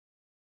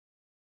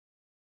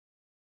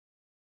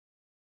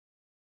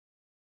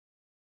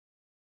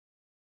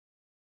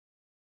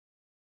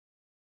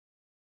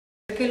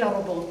Perché la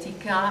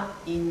robotica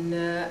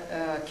in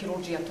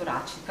chirurgia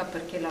toracica?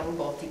 Perché la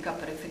robotica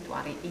per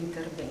effettuare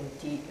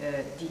interventi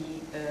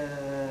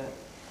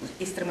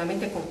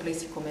estremamente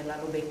complessi come la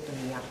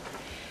lobectomia.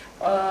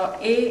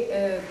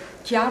 È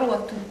chiaro a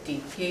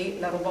tutti che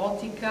la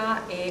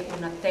robotica è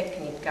una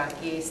tecnica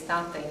che è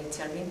stata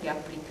inizialmente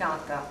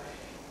applicata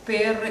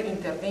per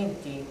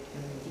interventi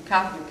di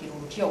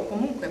cardiochirurgia o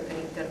comunque per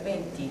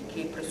interventi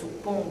che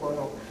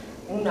presuppongono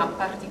una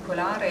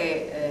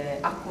particolare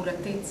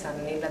accuratezza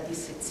nella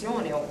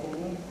dissezione o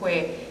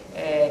comunque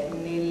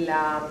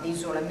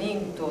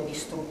nell'isolamento di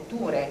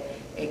strutture,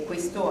 e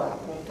questo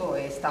appunto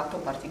è stato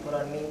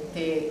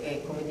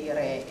particolarmente come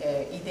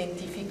dire,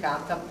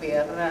 identificata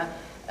per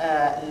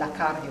la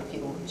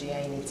cardiochirurgia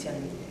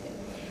inizialmente.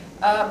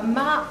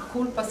 Ma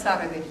col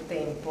passare del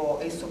tempo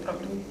e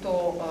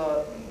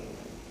soprattutto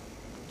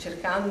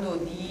cercando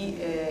di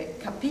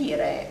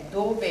capire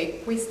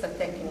dove questa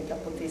tecnica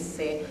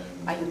potesse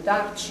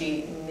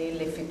aiutarci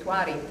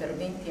nell'effettuare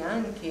interventi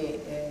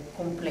anche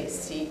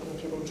complessi in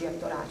chirurgia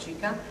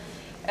toracica,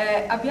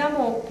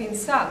 abbiamo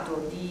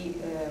pensato di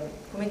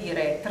come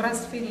dire,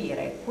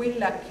 trasferire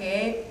quella che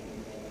è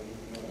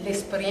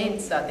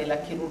l'esperienza della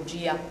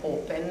chirurgia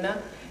open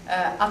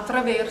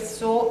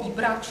attraverso i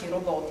bracci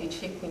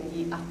robotici e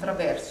quindi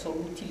attraverso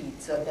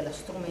l'utilizzo della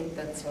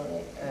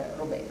strumentazione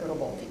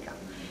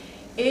robotica.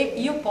 E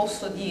io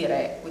posso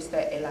dire,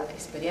 questa è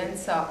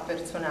l'esperienza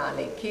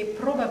personale, che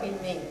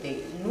probabilmente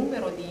il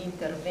numero di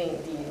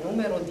interventi, il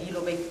numero di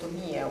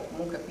lobectomie o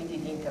comunque quindi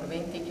di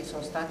interventi che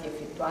sono stati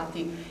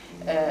effettuati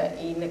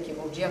in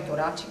chirurgia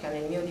toracica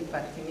nel mio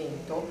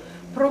dipartimento,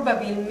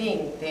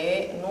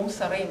 probabilmente non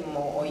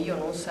saremmo, o io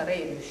non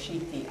sarei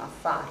riusciti a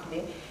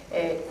farli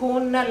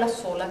con la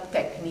sola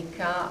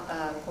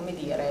tecnica, come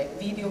dire,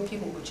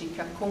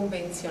 videochirurgica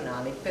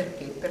convenzionale.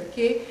 Perché?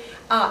 Perché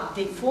ha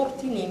dei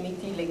forti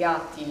limiti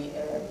legati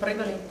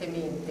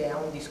prevalentemente a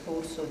un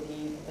discorso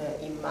di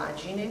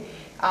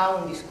immagine, a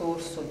un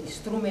discorso di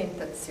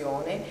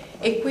strumentazione,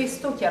 e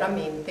questo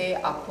chiaramente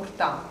ha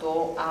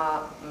portato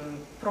a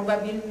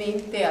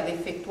probabilmente ad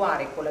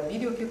effettuare con la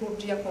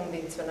videochirurgia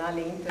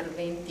convenzionale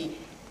interventi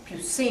più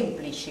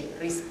semplici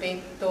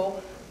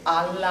rispetto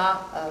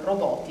alla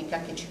robotica,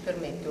 che ci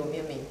permette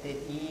ovviamente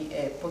di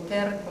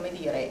poter, come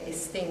dire,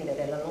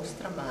 estendere la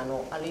nostra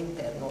mano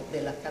all'interno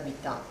della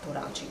cavità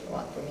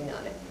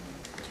toracico-addominale.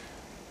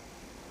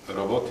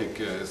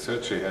 Robotic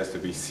surgery has to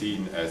be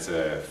seen as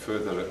a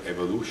further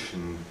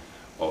evolution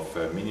of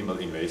minimal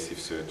invasive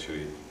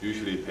surgery.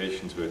 Usually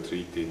patients were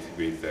treated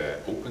with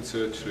open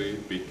surgery,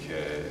 big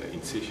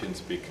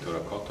incisions, big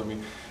thoracotomy,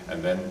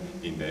 and then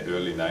in the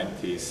early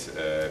 90s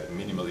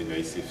minimal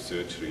invasive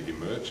surgery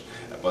emerged.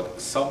 But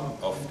some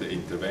of the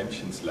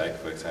interventions, like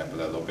for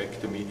example a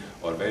lobectomy,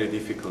 are very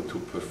difficult to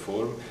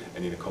perform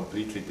and in a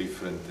completely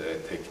different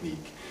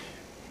technique.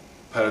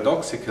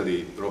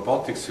 Paradoxically,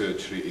 robotic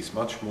surgery is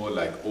much more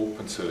like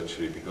open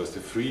surgery, because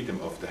the freedom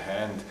of the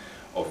hand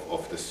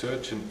of the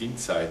surgeon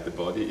inside the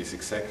body is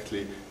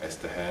exactly as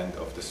the hand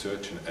of the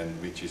surgeon,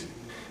 and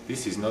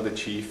this is not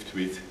achieved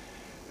with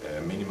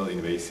minimal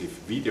invasive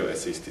video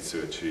assisted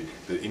surgery.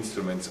 The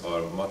instruments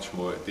are much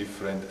more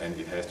different and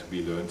it has to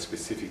be learned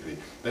specifically.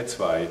 That's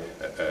why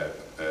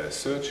a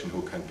surgeon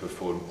who can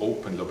perform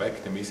open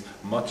lobectomies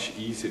much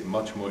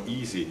more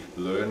easy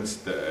learns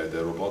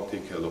the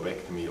robotic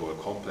lobectomy or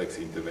complex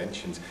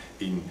interventions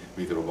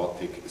with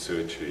robotic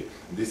surgery.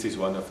 This is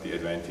one of the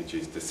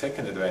advantages. The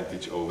second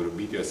advantage over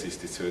video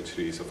assisted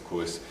surgery is of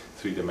course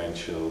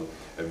three-dimensional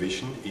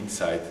vision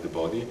inside the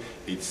body.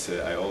 It's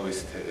I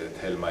always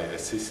tell my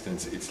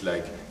assistants, it's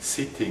like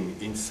sitting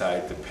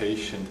inside the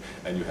patient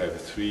and you have a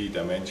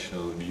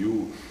three-dimensional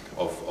view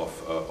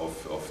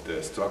of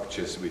the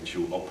structures which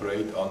you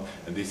operate on,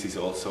 and this is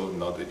also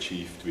not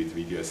achieved with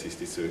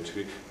video-assisted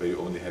surgery, where you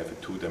only have a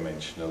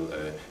two-dimensional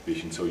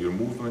vision. So your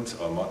movements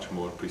are much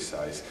more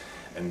precise,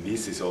 and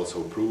this is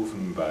also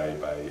proven by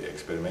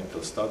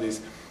experimental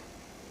studies.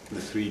 The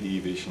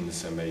 3D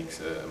visions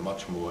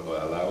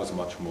allows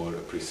much more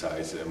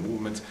precise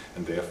movements,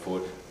 and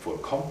therefore for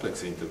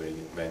complex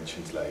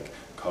interventions like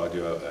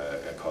cardiac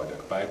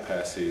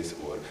bypasses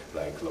or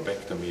like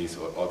lobectomies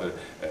or other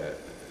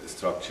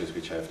structures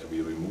which have to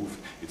be removed,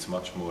 it's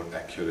much more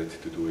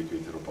accurate to do it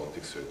with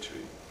robotic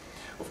surgery.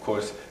 Of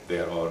course,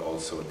 there are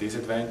also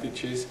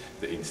disadvantages.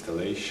 The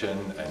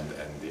installation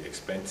and the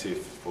expensive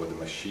for the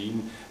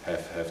machine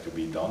have to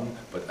be done,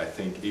 but I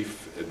think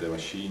if the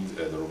machines,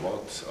 the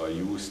robots are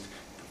used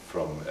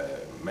from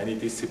many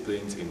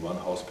disciplines in one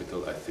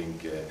hospital, I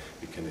think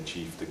we can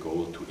achieve the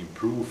goal to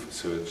improve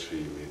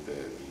surgery with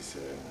these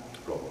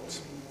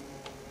robots.